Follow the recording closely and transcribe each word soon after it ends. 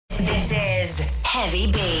This is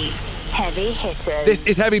Heavy Beats. Heavy Hitters. This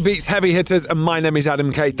is Heavy Beats, Heavy Hitters, and my name is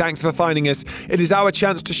Adam Kay. Thanks for finding us. It is our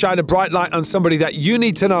chance to shine a bright light on somebody that you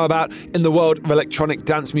need to know about in the world of electronic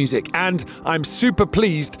dance music. And I'm super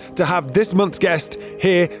pleased to have this month's guest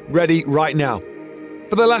here ready right now.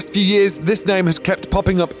 For the last few years, this name has kept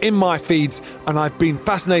popping up in my feeds, and I've been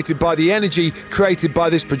fascinated by the energy created by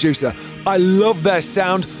this producer. I love their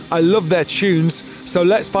sound, I love their tunes, so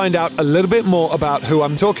let's find out a little bit more about who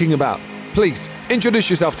I'm talking about. Please, introduce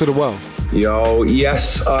yourself to the world. Yo,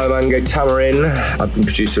 yes, I'm Ango Tamarin. I've been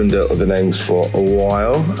producer under other names for a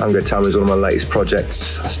while. Ango Tamarin is one of my latest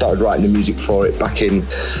projects. I started writing the music for it back in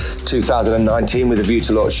 2019 with a view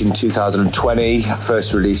to launch in 2020.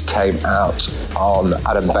 First release came out on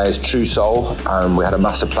Adam Bayer's True Soul, and we had a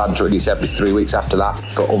master plan to release every 3 weeks after that.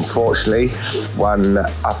 But unfortunately,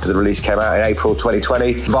 after the release came out in April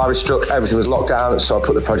 2020, the virus struck, everything was locked down, so I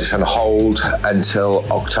put the project on hold until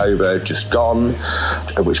October just gone,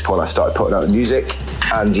 at which point I started putting out the music.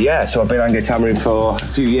 And yeah, so I've been Ango Tamarin for a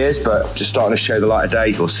few years, but just starting to show the light of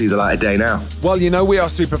day, or see the light of day now. Well, you know, we are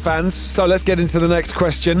super fans, so let's get into the next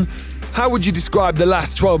question. How would you describe the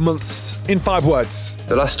last 12 months in 5 words?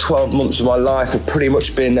 The last 12 months of my life have pretty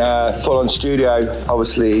much been full-on studio.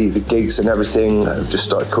 Obviously, the gigs and everything have just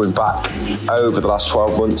started coming back over the last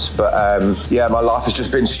 12 months. But yeah, my life has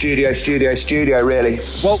just been studio, really.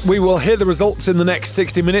 Well, we will hear the results in the next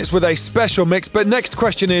 60 minutes with a special mix. But next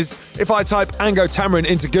question is, if I type Ango Tamarin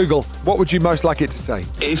into Google, what would you most like it to say?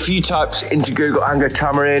 If you typed into Google Ango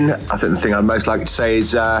Tamarin, I think the thing I'd most like it to say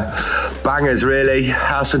is bangers, really.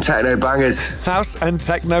 House and techno bangers. House and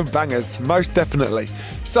techno bangers, most definitely.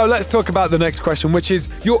 So let's talk about the next question, which is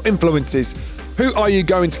your influences. Who are you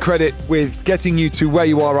going to credit with getting you to where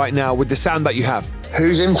you are right now with the sound that you have?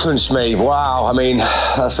 Who's influenced me? Wow, I mean,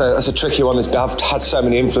 that's a tricky one. I've had so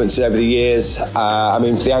many influences over the years. I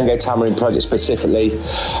mean, for the Ango Tamarin project specifically,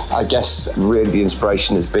 I guess really the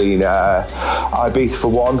inspiration has been Ibiza for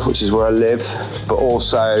one, which is where I live, but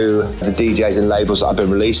also the DJs and labels that I've been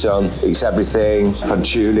released on. It's Everything,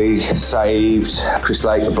 Fanciulli, Saved, Chris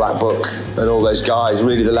Lake, The Black Book, and all those guys.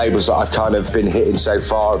 Really the labels that I've kind of been hitting so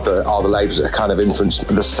far are the labels that have kind of influenced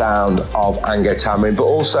the sound of Ango Tamarin, but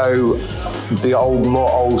also the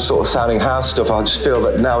more old sort of sounding house stuff. I just feel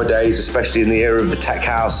that nowadays, especially in the era of the tech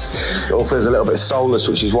house, it all feels a little bit soulless,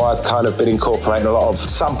 which is why I've kind of been incorporating a lot of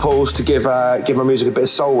samples to give my music a bit of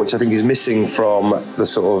soul, which I think is missing from the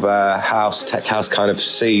sort of tech house kind of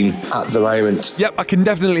scene at the moment. Yep, I can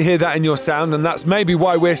definitely hear that in your sound, and that's maybe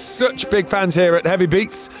why we're such big fans here at Heavy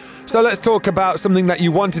Beats. So let's talk about something that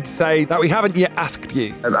you wanted to say that we haven't yet asked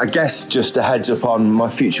you. I guess just a heads up on my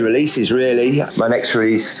future releases, really. My next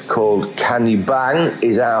release, called Can You Bang,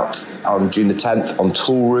 is out on June the 10th on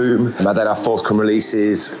Toolroom. I then have forthcoming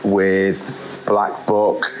releases with Black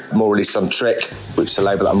Book, more released on Trick, which is a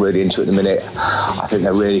label that I'm really into at the minute. I think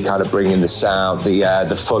they're really kind of bringing the sound,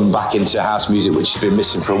 the fun back into house music, which has been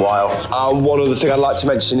missing for a while. One other thing I'd like to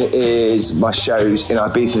mention is my shows in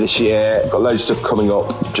Ibiza this year. Got loads of stuff coming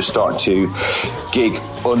up, just starting to gig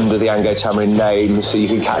under the Ango Tamarin name, so you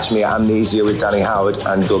can catch me at Amnesia with Danny Howard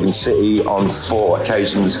and Gorgon City on 4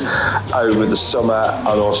 occasions over the summer,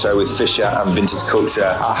 and also with Fisher and Vintage Culture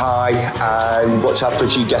at High, and watch out for a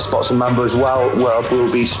few guest spots in Mambo as well, where I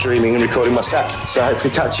will be streaming and recording my set. So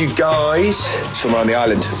hopefully catch you guys somewhere on the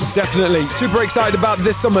island. Definitely. Super excited about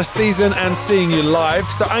this summer season and seeing you live.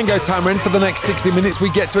 So Ango Tamarin, for the next 60 minutes,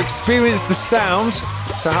 we get to experience the sound.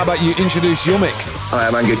 So how about you introduce your mix? I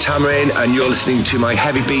am Ango Tamarin, and you're listening to my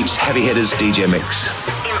Heavy Beats, Heavy Hitters DJ mix.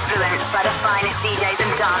 Influenced by the finest DJs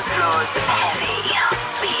and dance floors. Heavy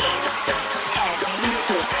Beats. Heavy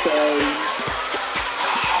Hitters.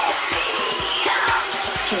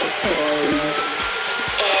 Heavy Hitters.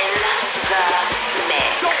 In the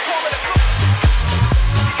mix.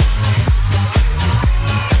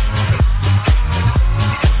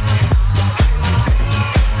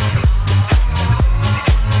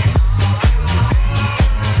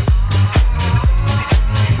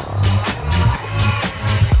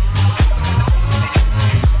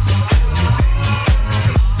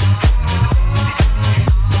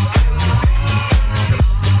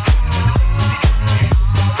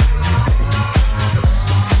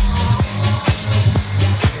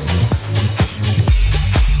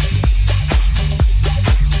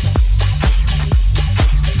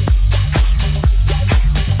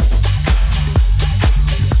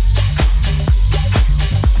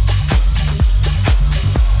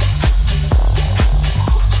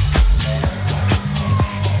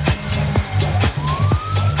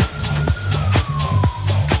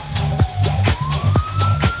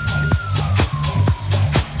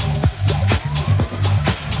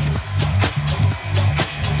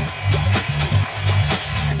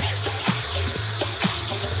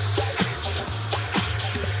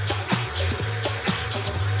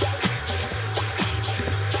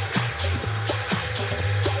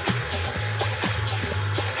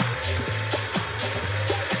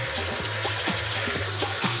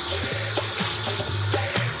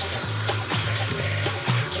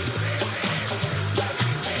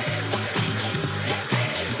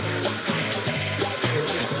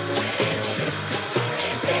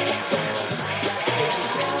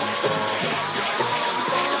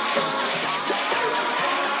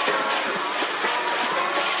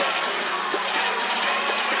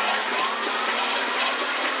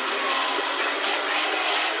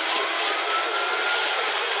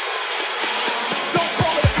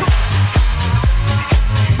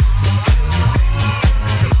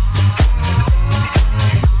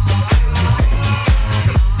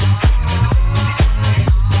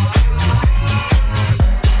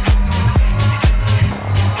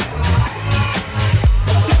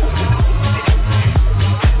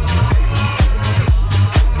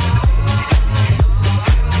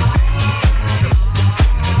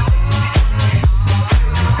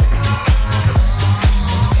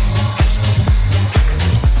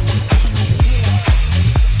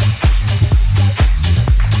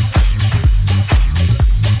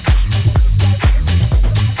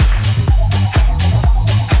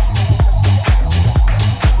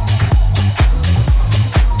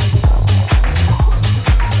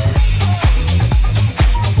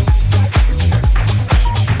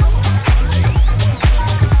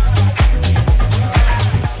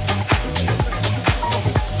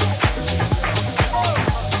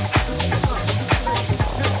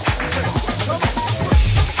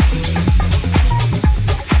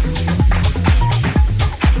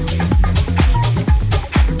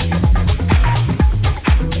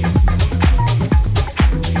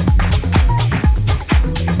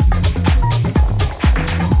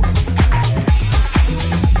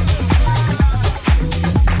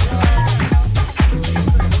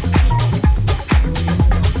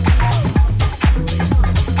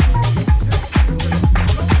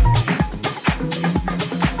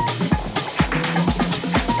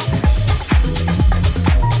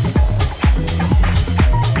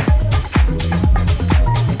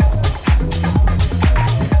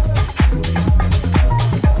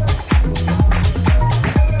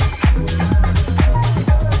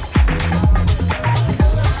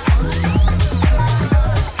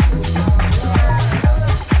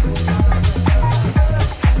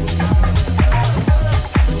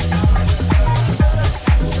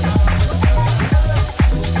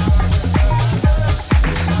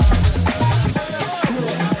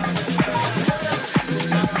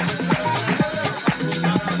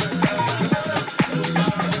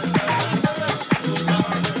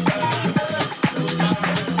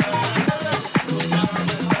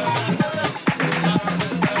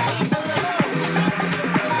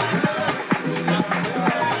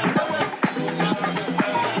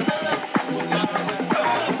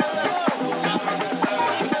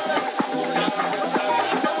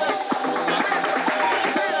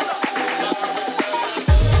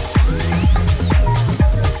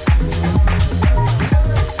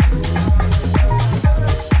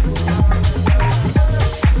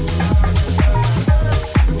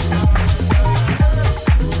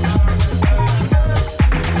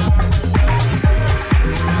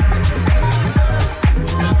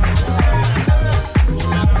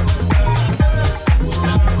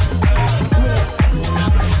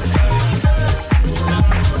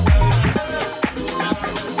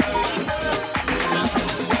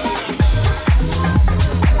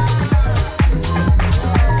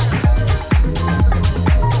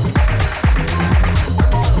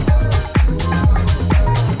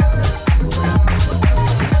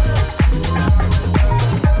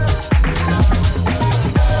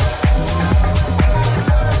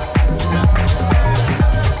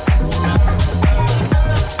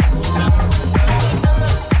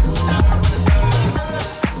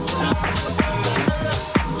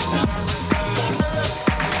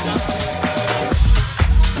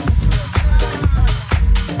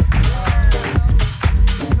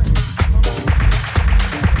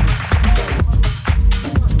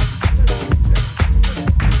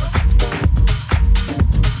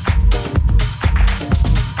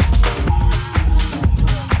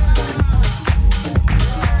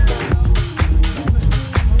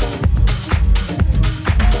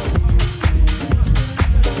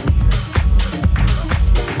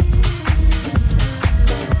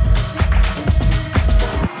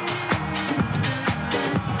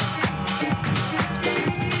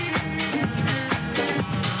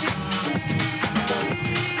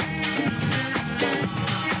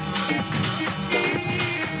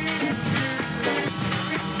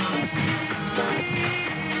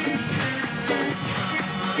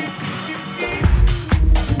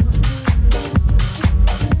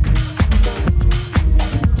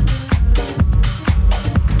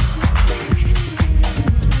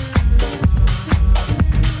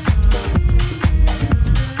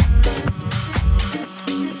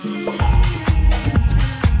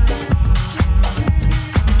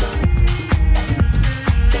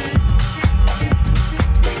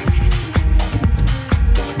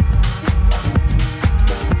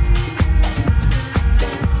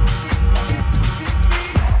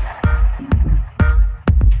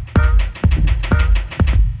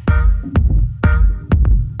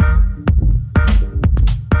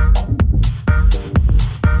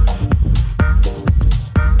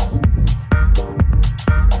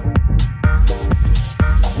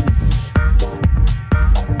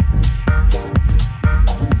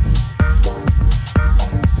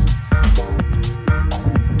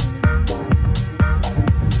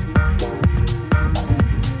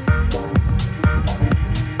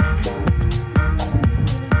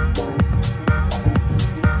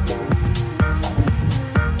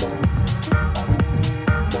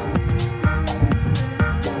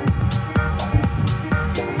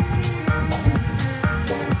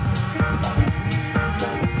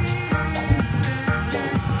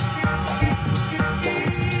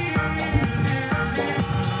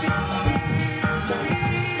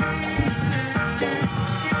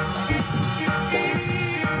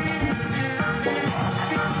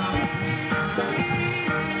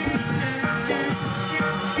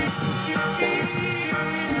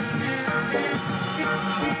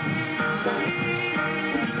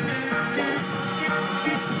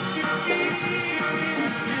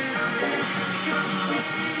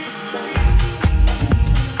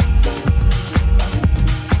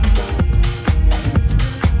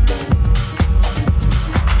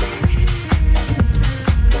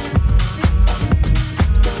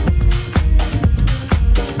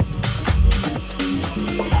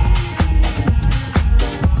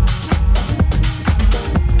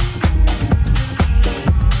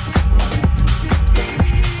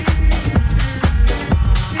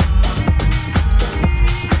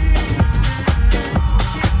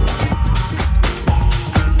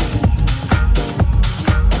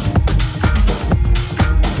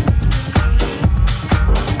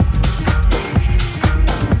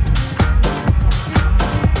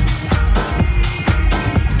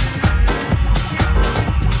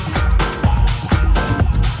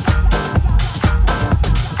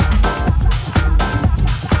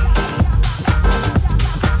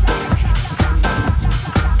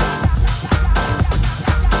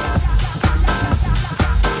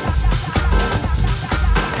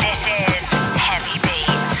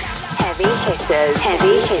 hitters.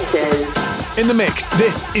 Heavy hitters. In the mix,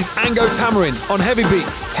 this is Ango Tamarin on Heavy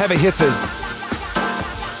Beats, Heavy Hitters.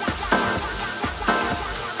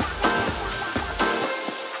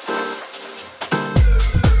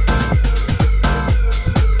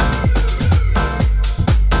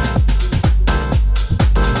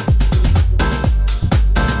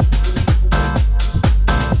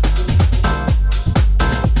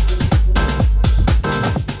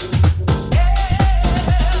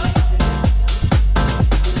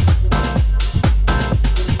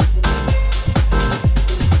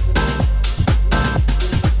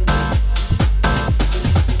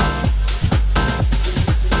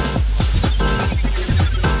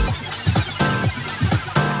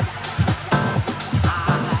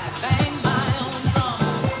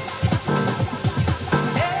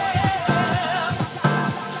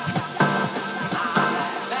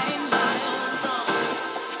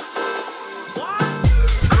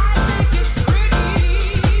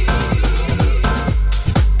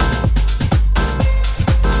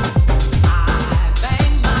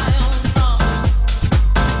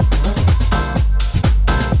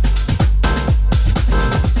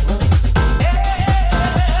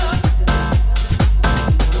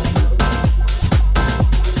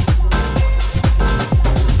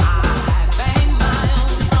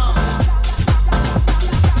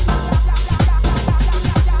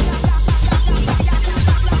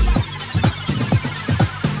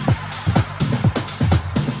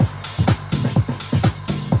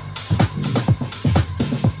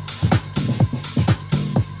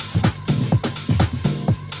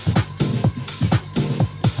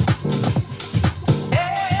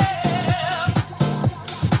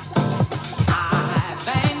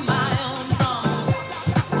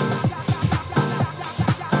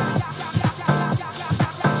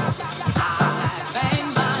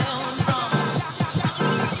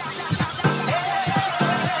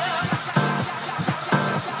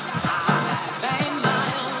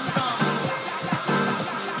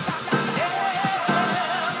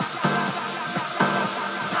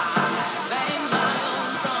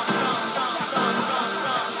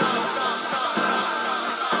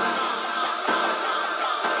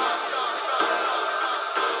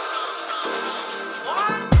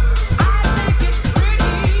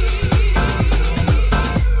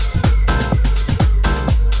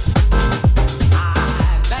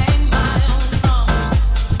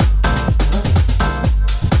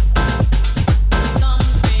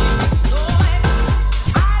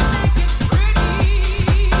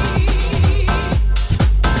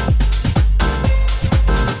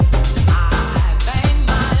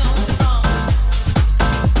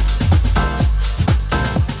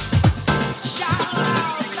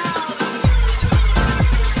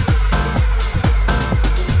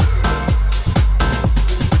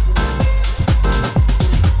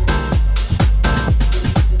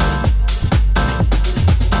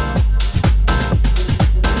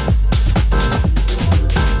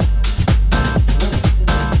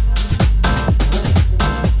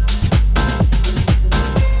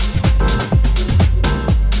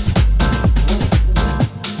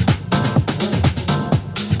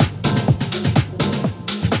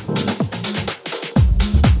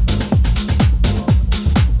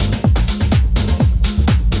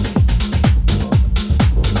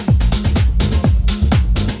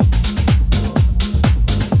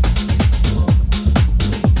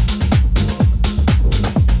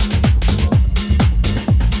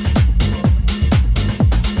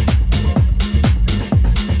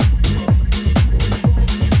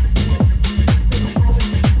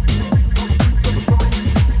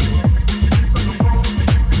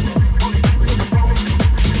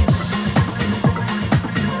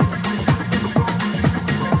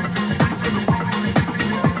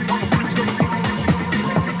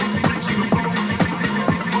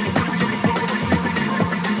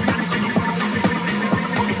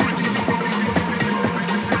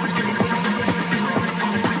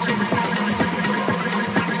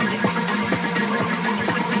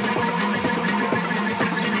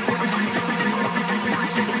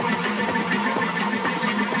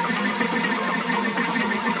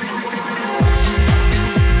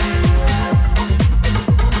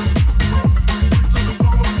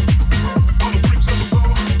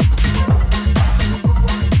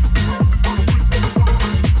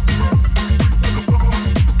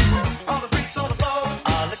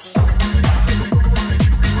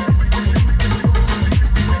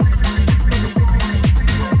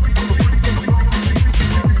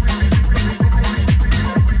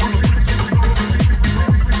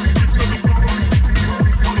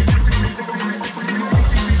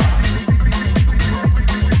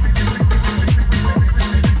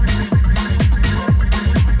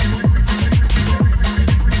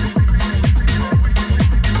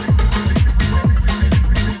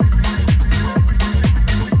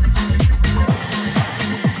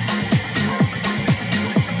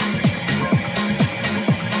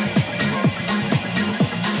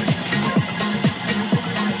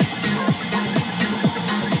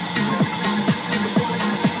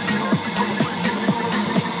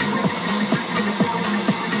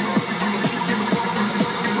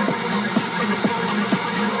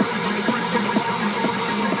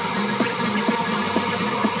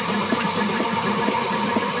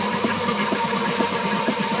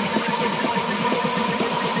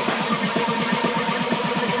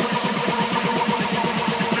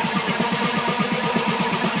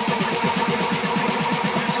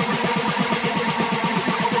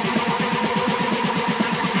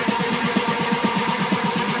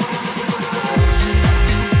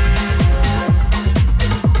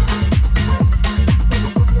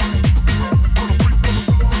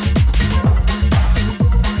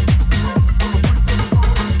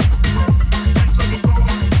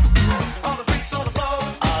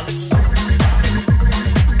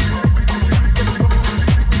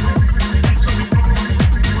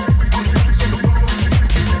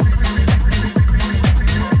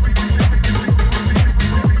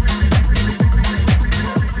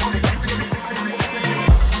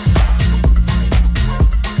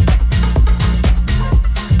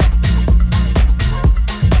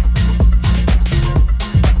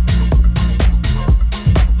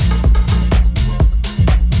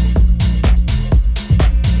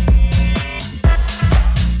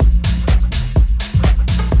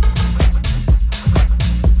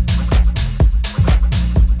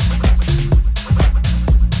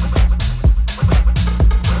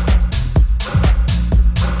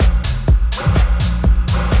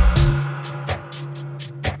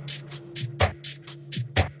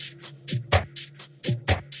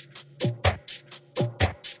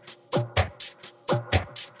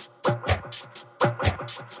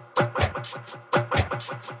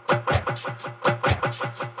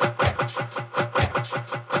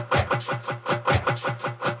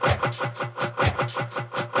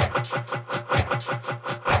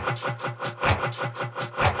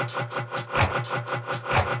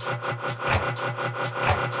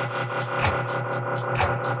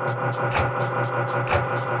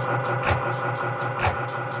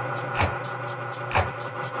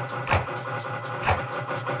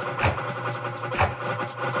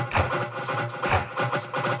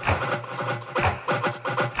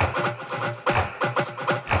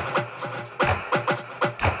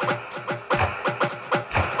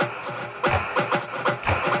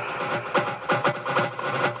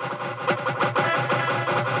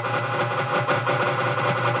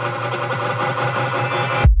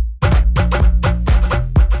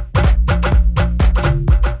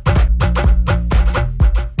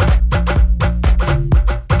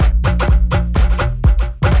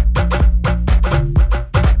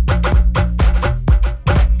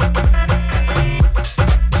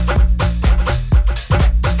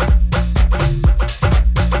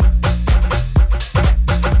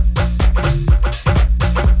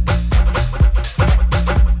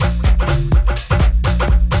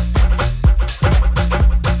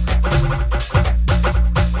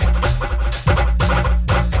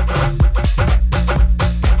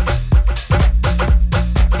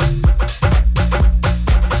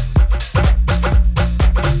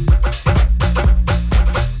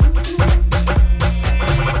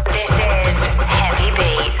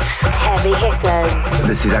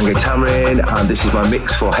 This is Angho Tamarin, and this is my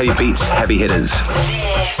mix for Heavy Beats, Heavy Hitters.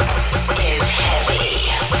 This is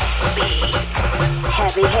Heavy Beats,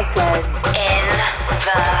 Heavy Hitters in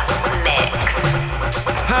the mix.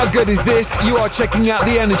 How good is this? You are checking out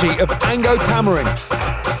the energy of Angho Tamarin.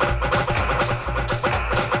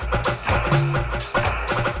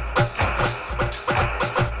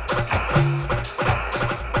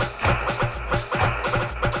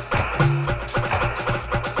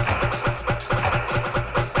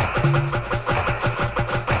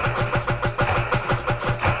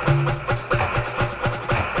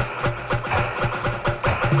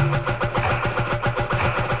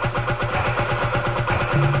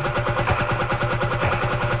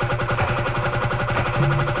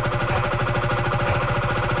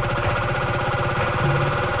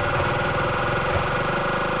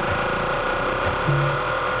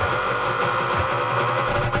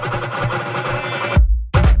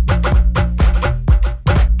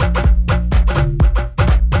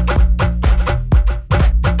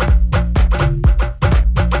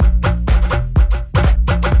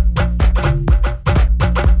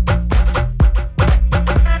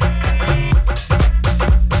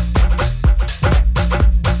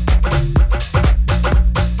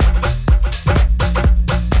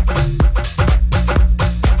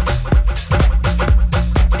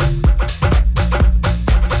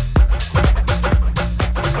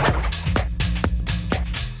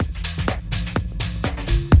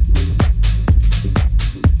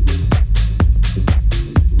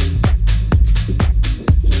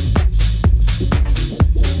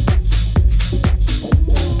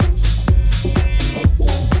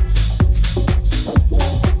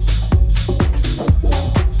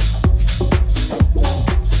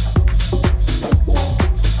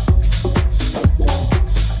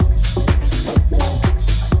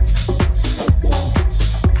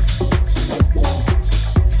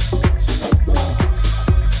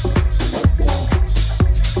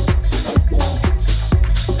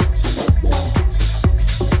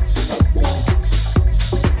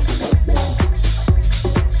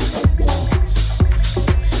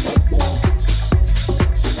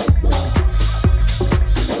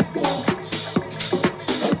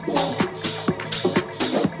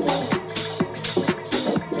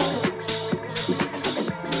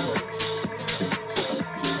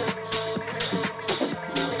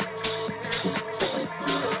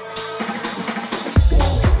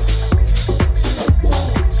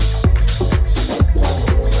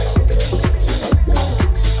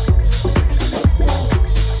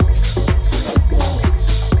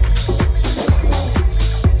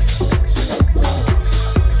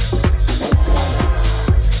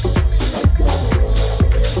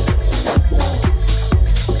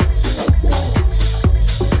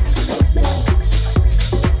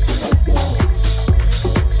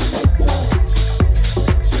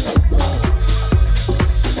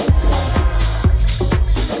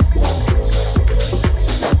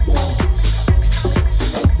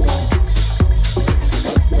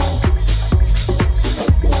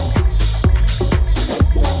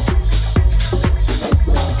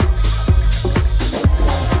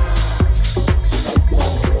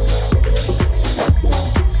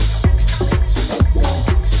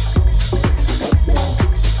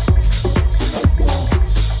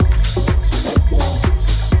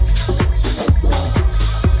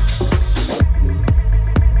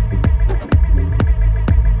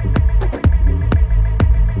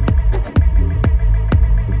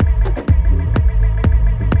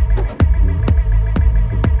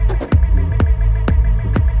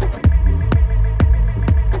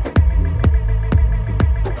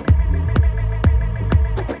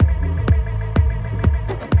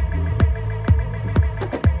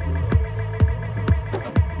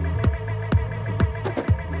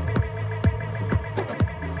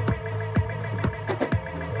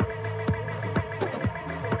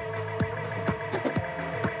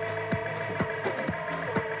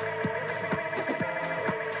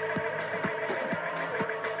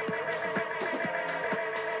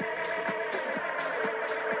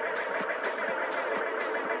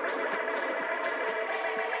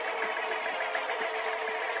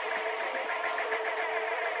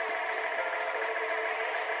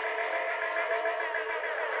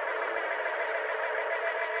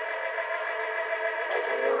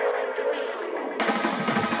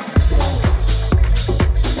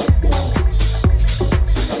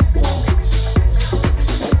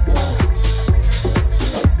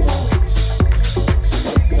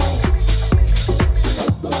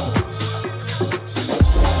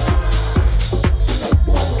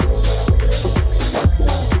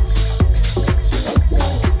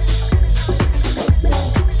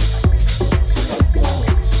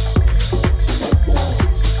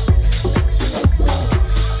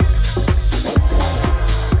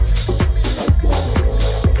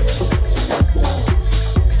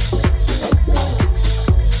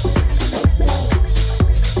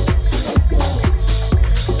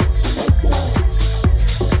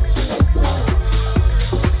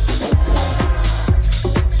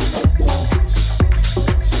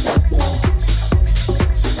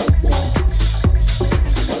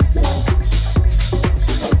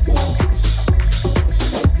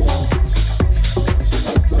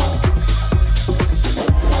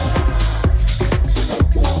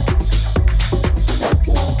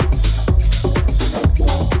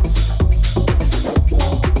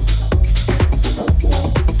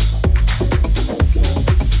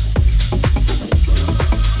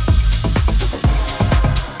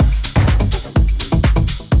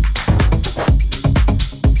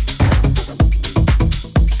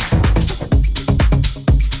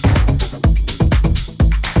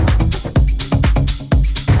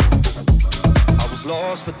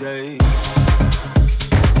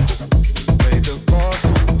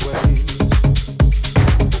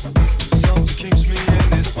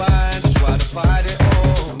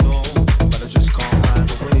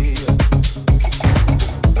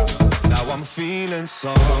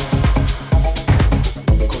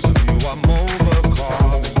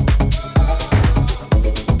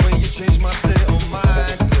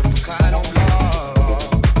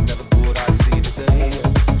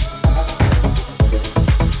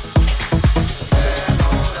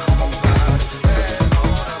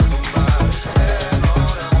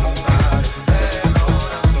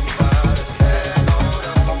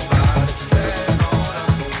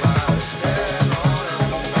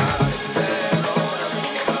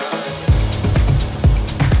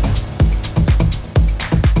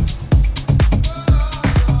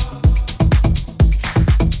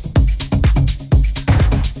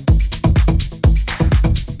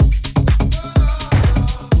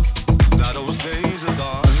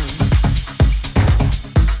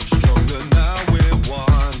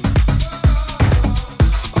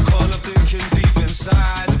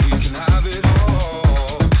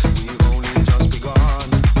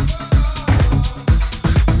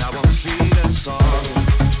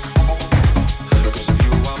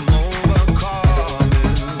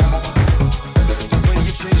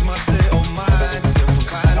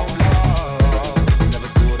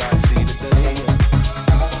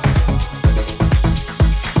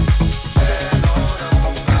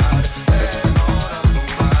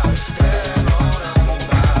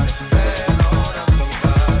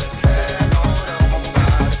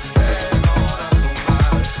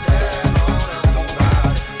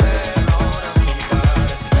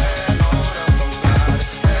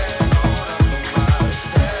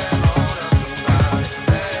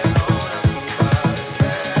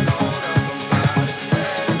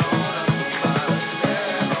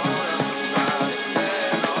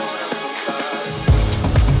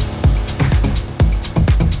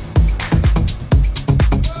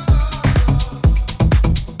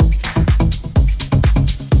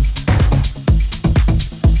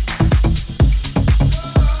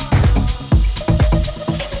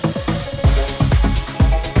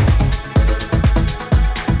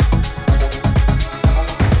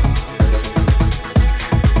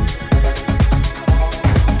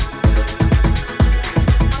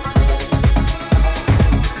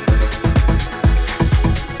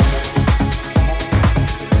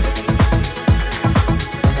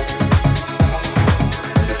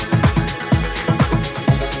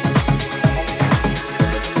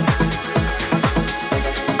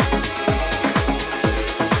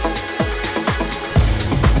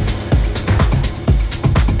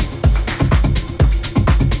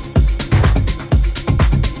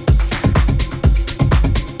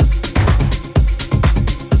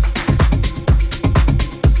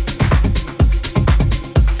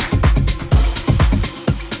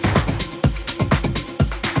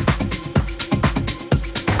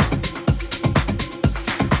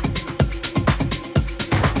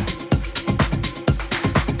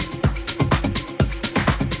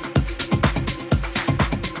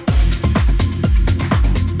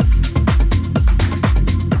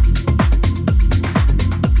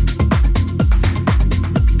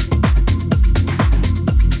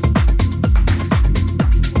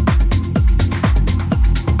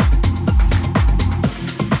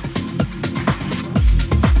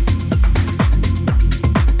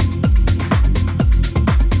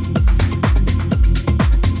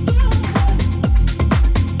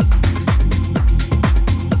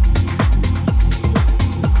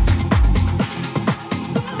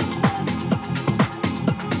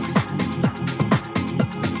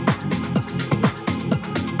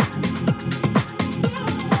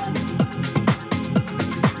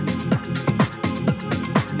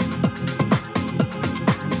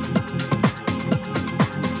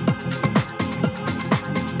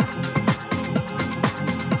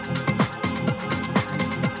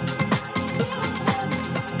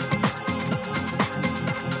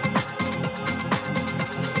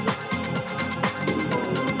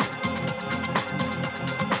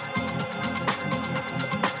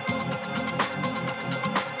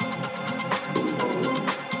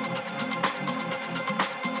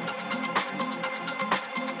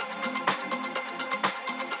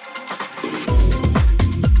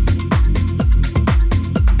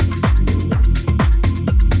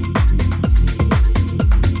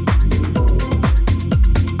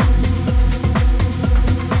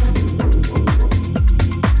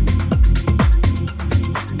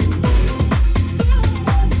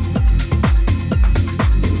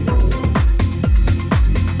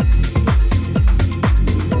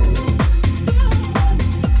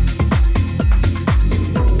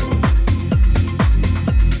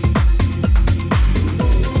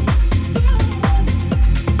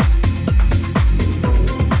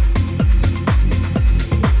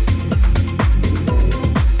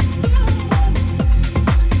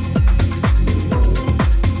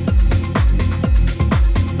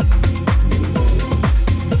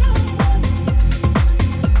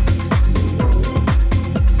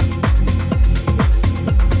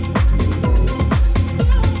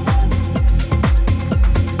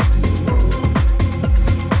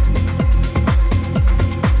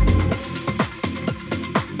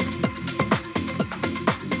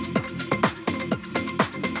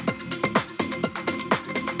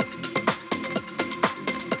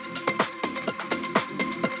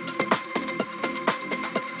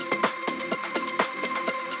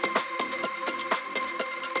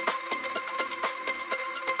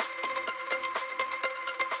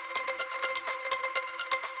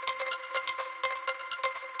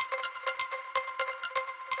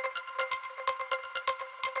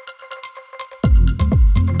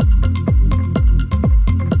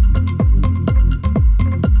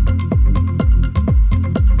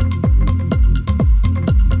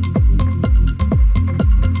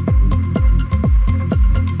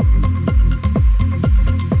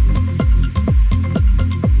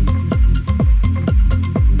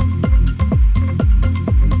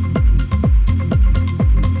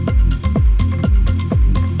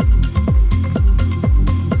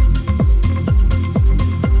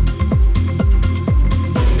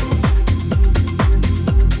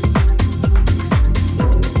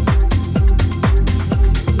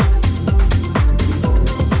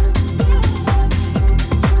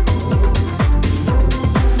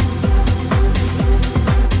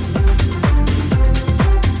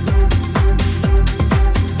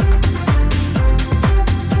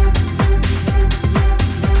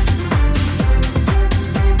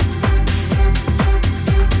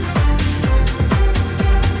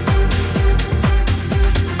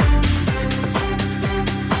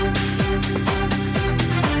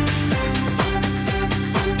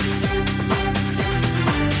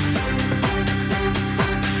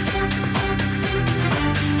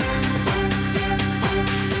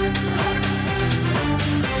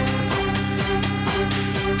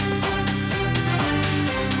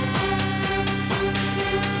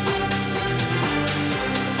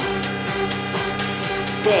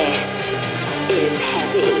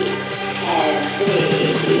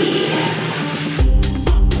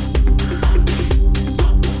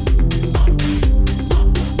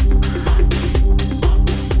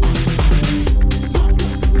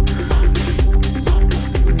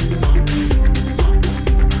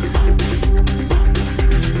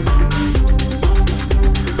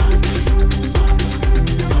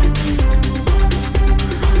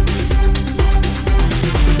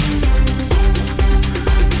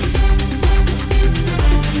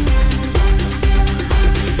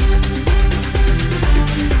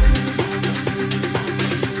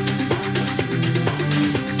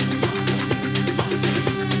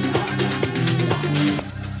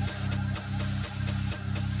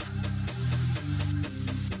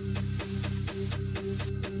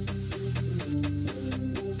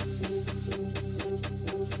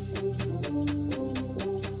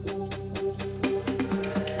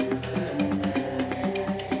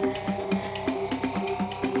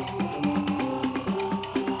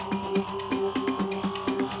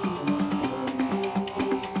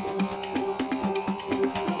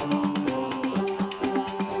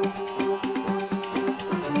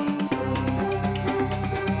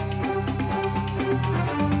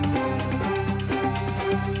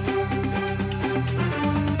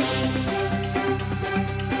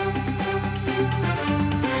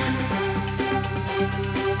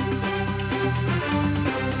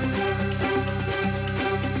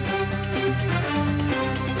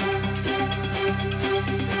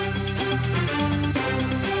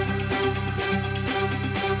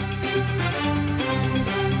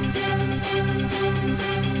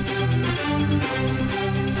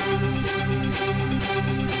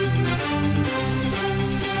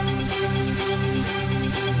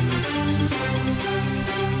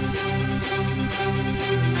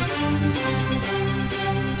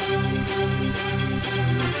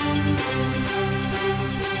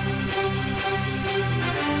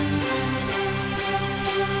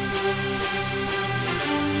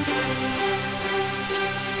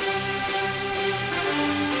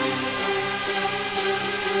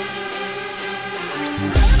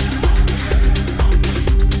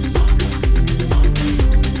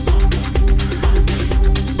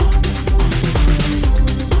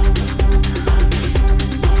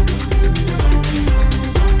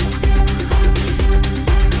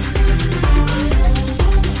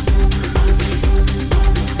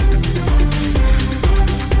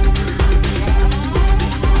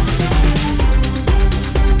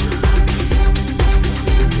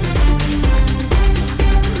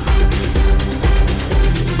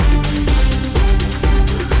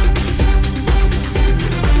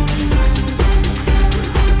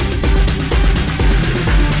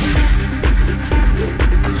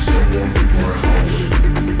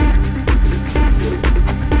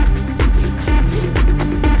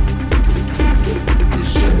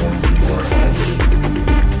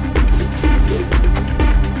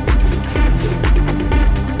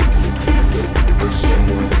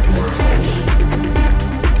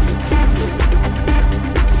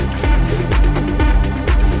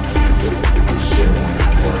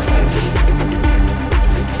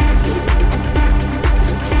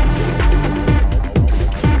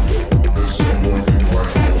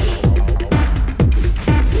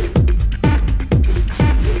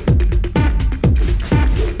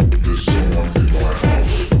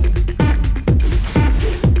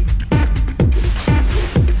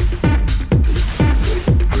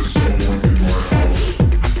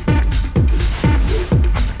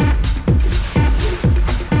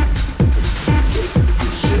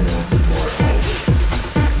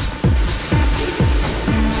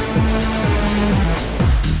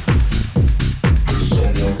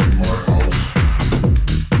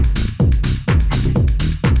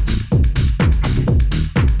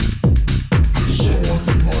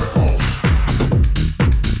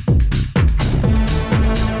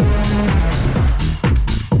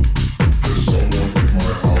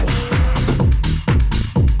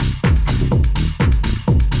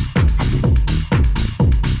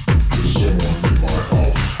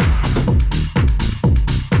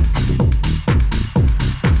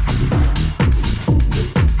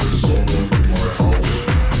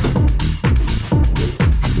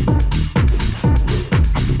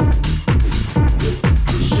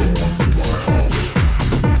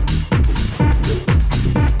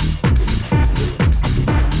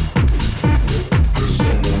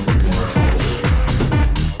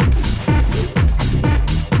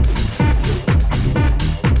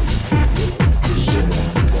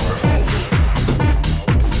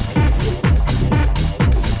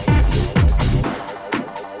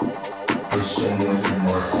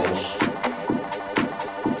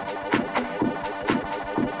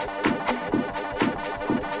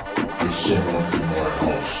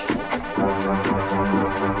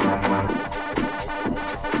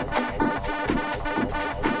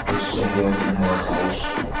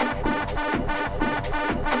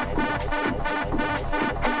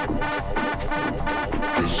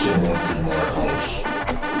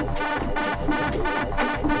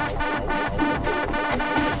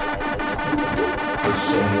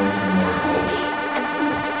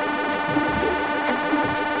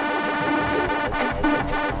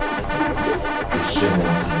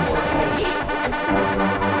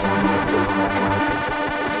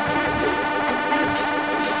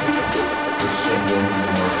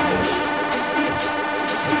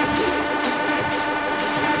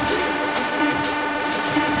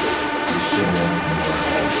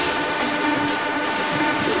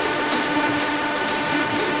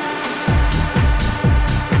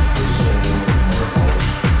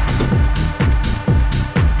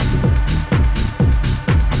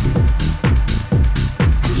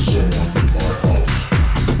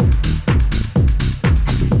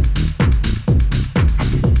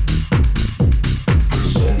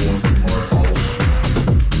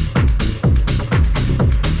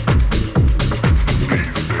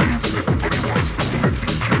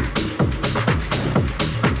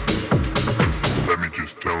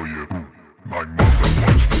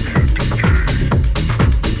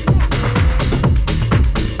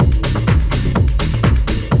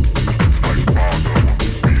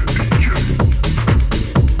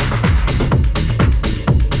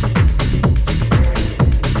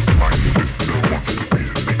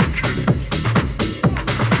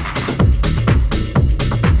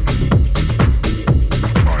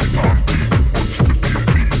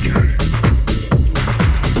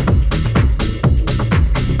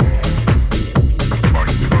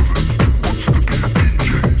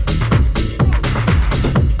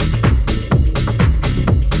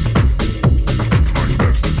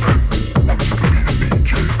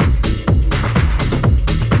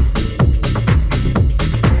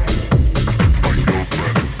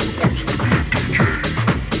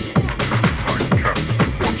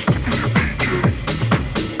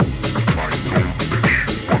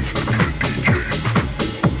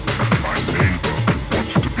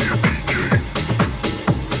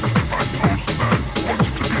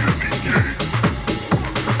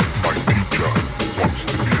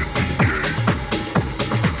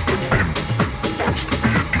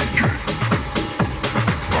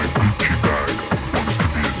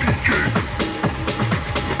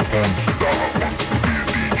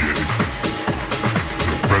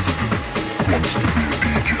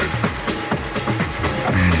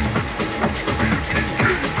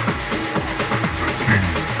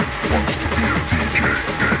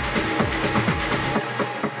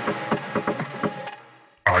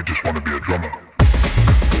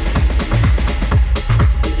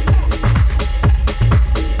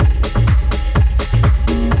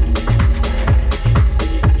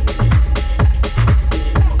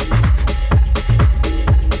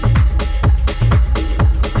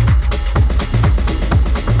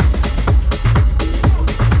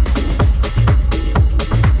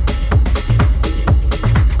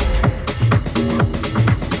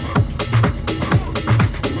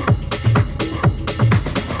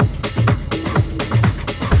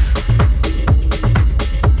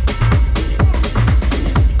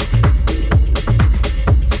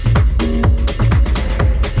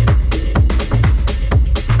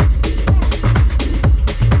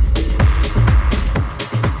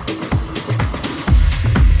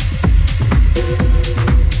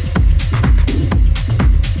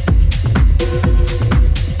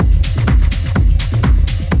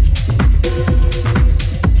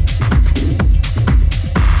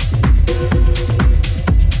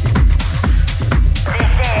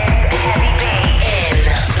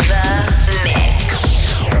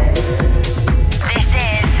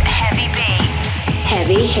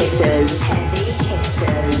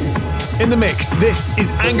 In the mix, this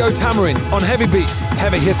is Ango Tamarin on Heavy Beats,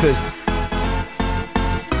 Heavy Hitters.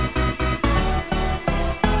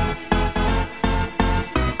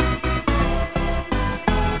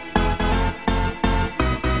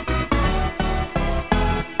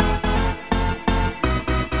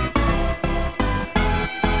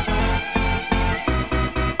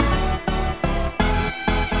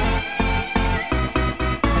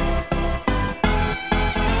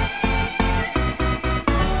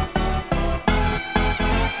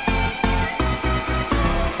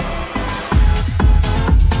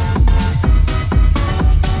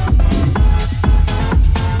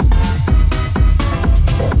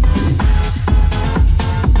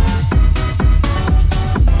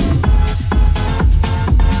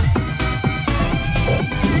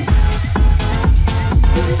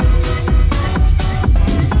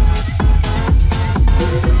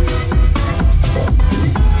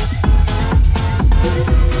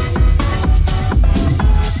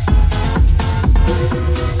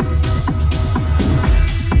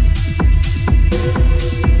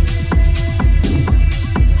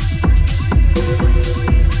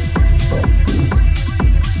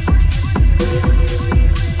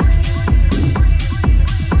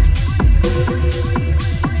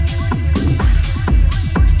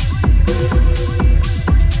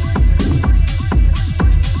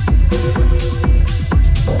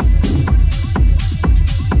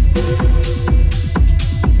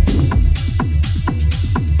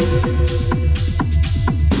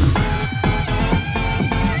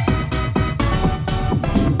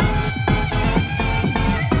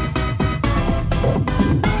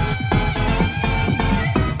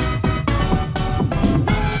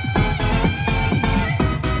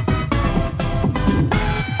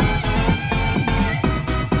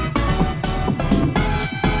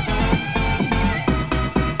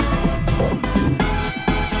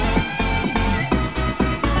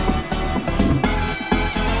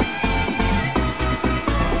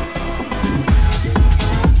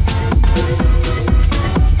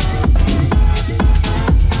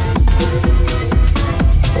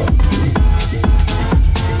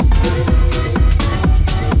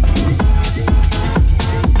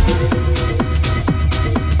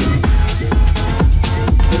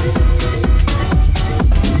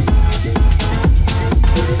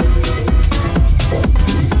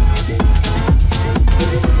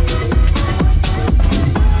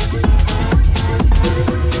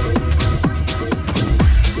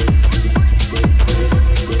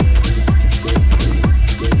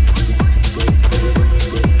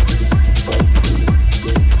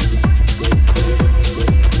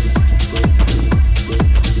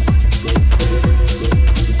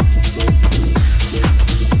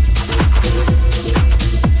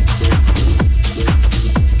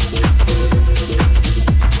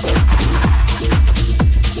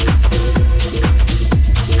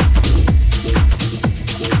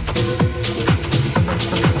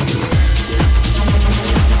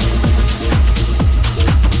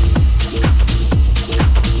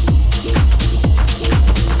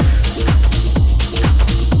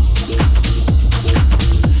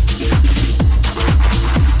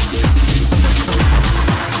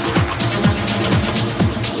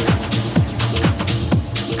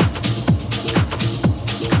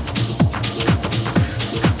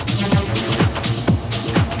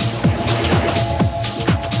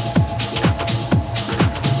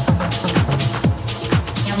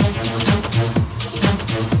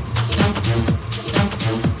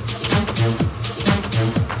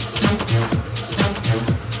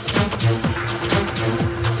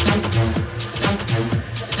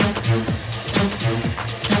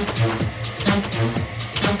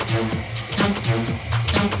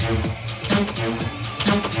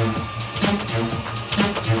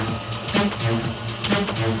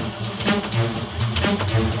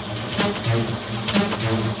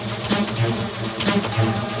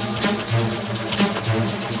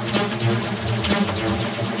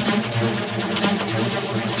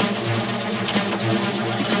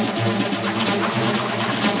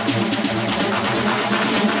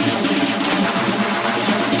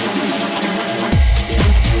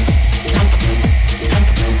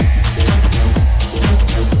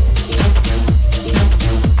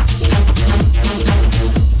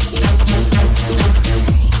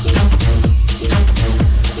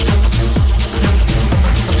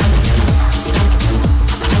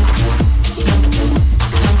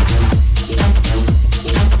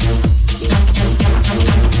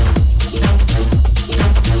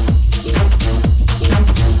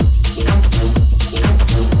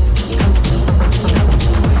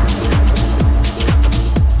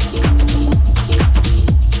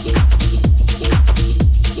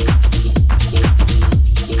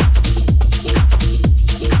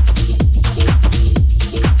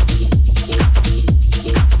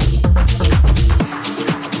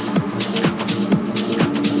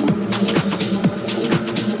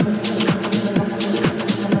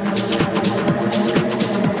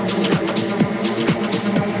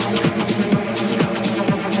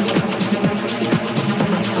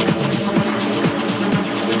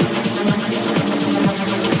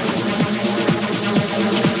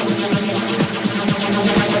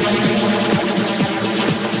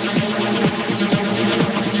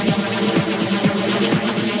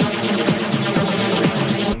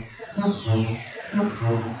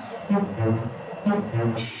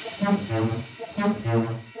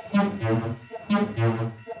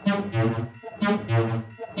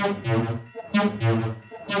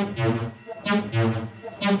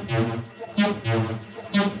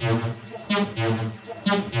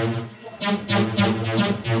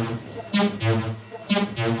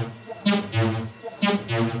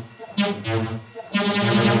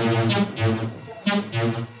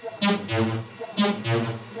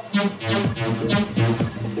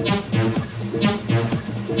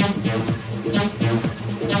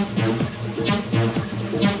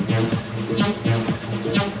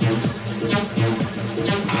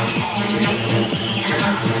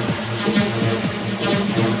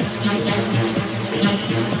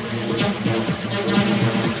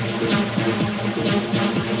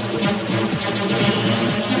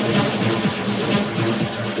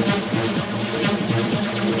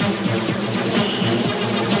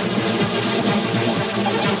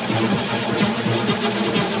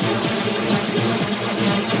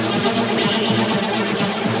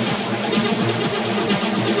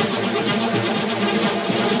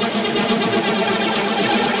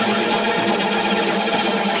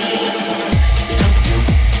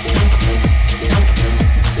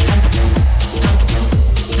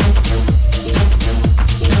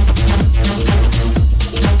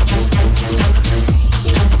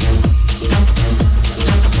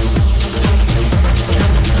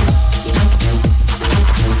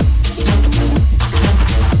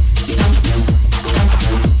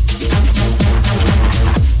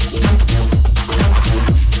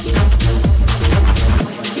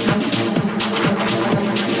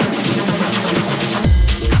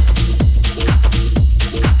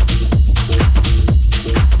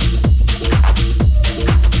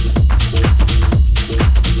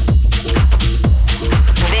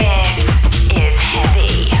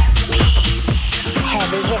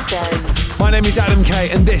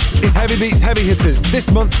 Heavy Hitters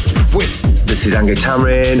this month with... This is Angé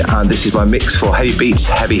Tamarin and this is my mix for Heavy Beats,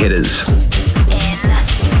 Heavy Hitters.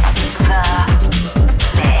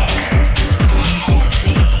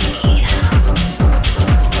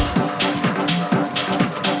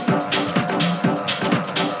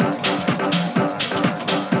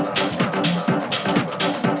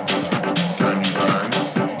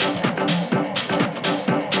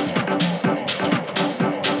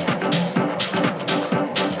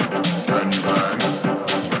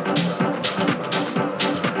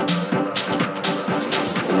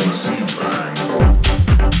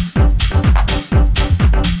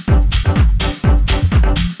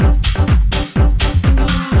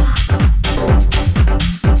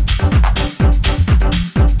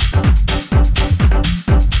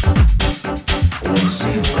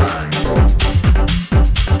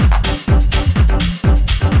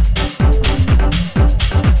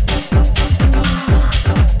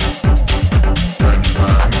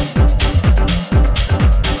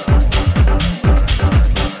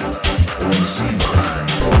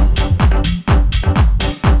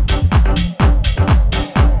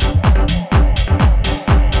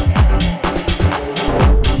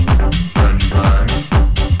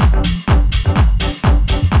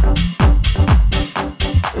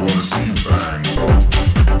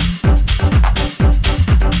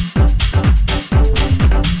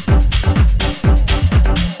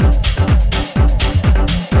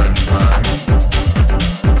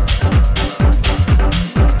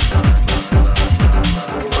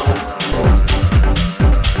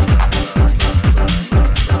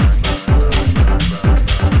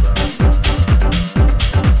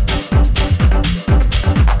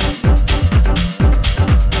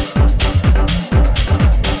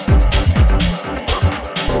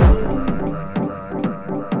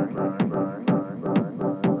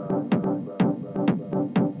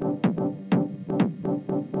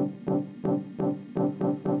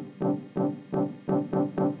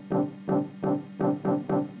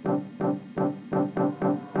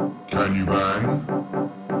 Can you bang?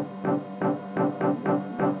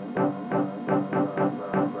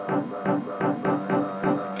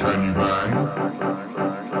 Can you bang?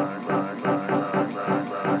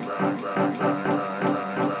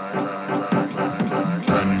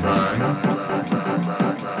 Can you bang?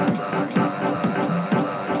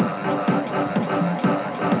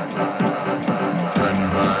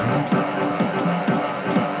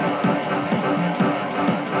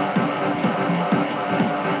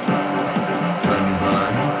 Can you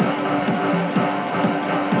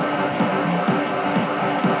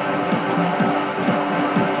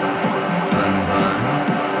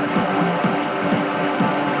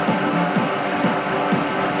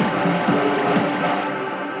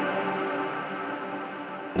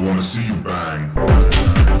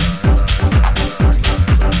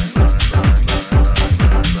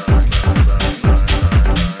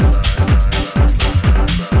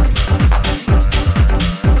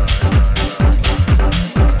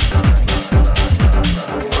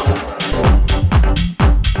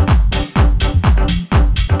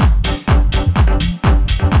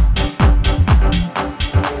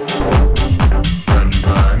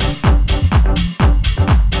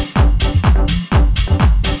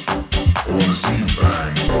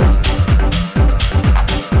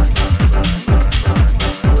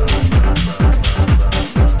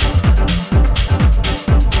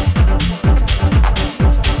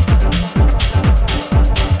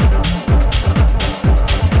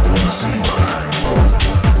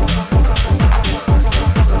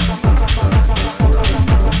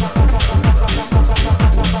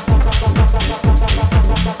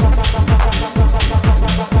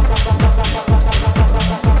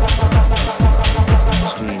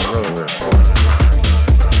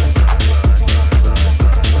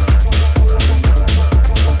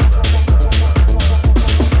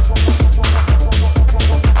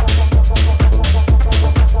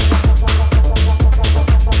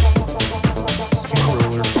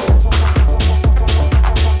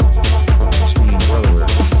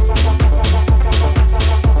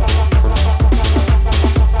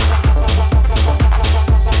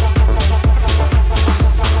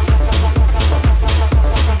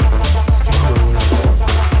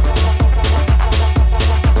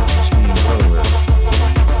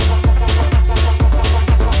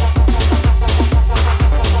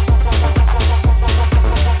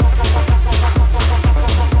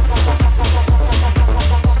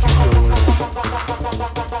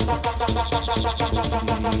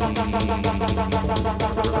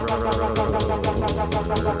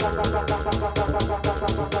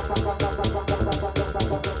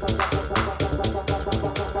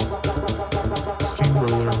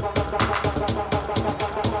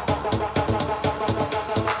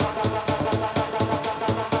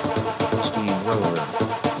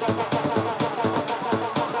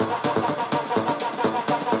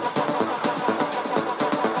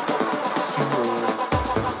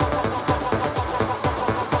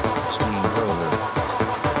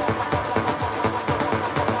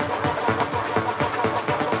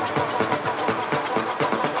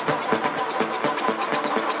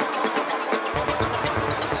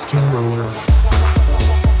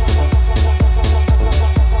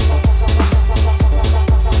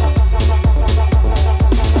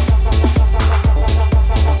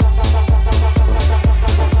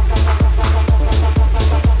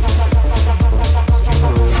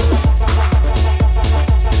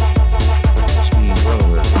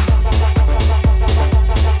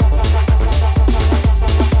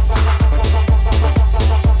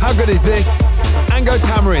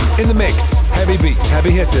In the mix, heavy beats,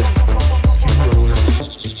 heavy hitters.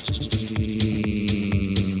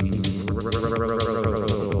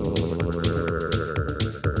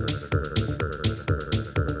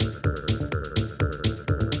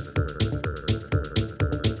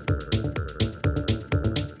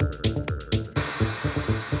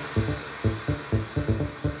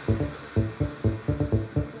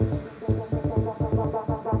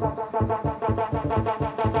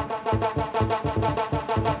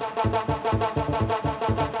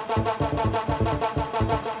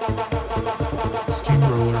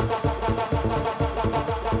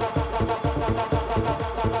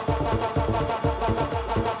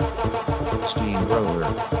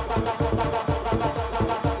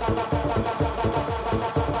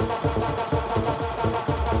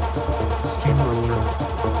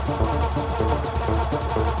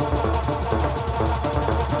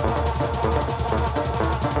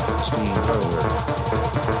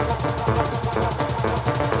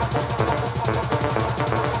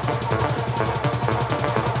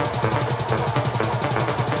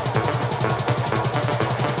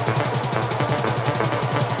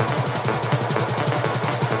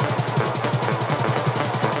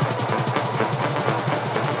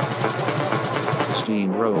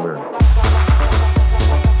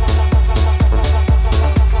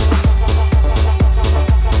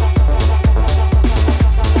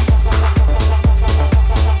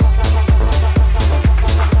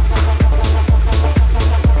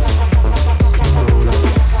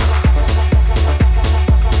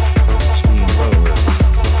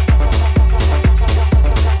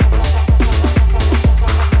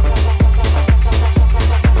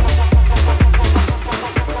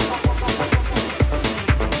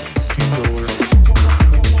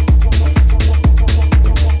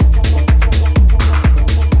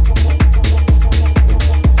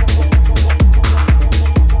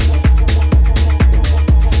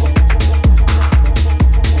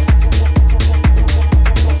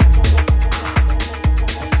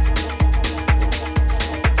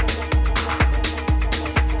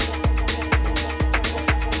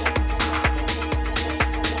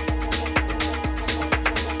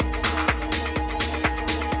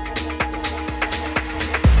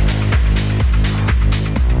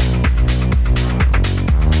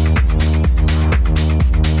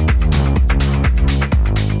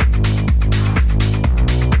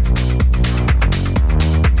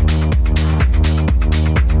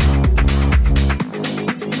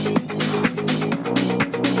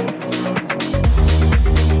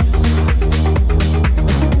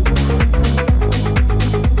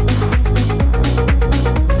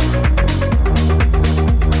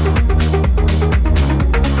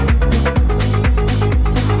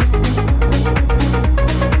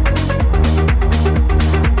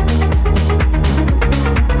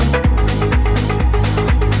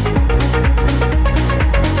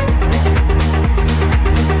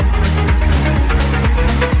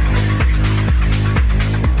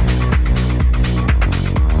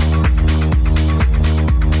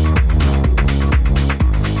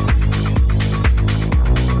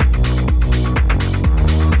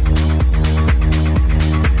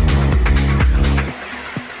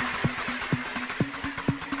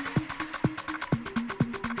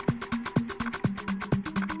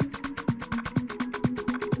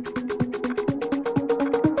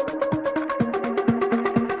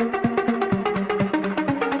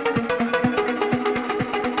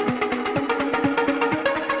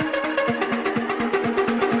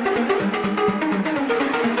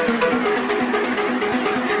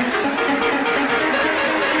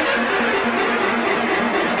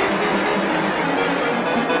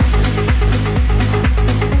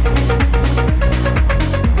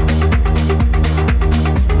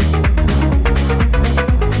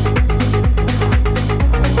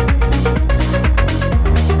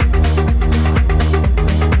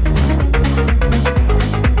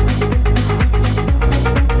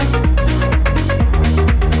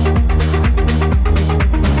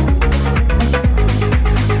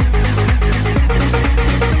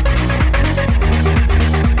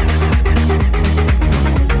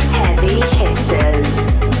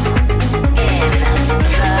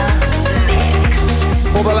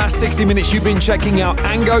 For the last 60 minutes, you've been checking out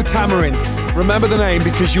Ango Tamarin. Remember the name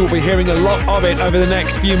because you'll be hearing a lot of it over the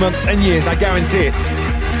next few months and years, I guarantee it.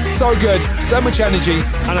 So good, so much energy,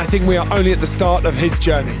 and I think we are only at the start of his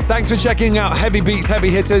journey. Thanks for checking out Heavy Beats,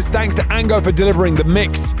 Heavy Hitters. Thanks to Ango for delivering the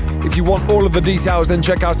mix. If you want all of the details, then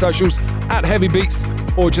check our socials at Heavy Beats,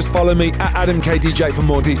 or just follow me at Adam K DJ for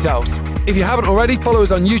more details. If you haven't already, follow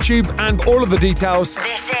us on YouTube and all of the details.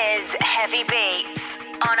 This is Heavy Beats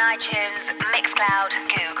on iTunes, Mixcloud,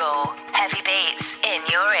 Google. Heavy Beats in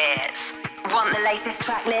your ears. Want the latest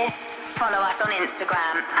track list? Follow us on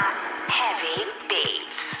Instagram at Heavy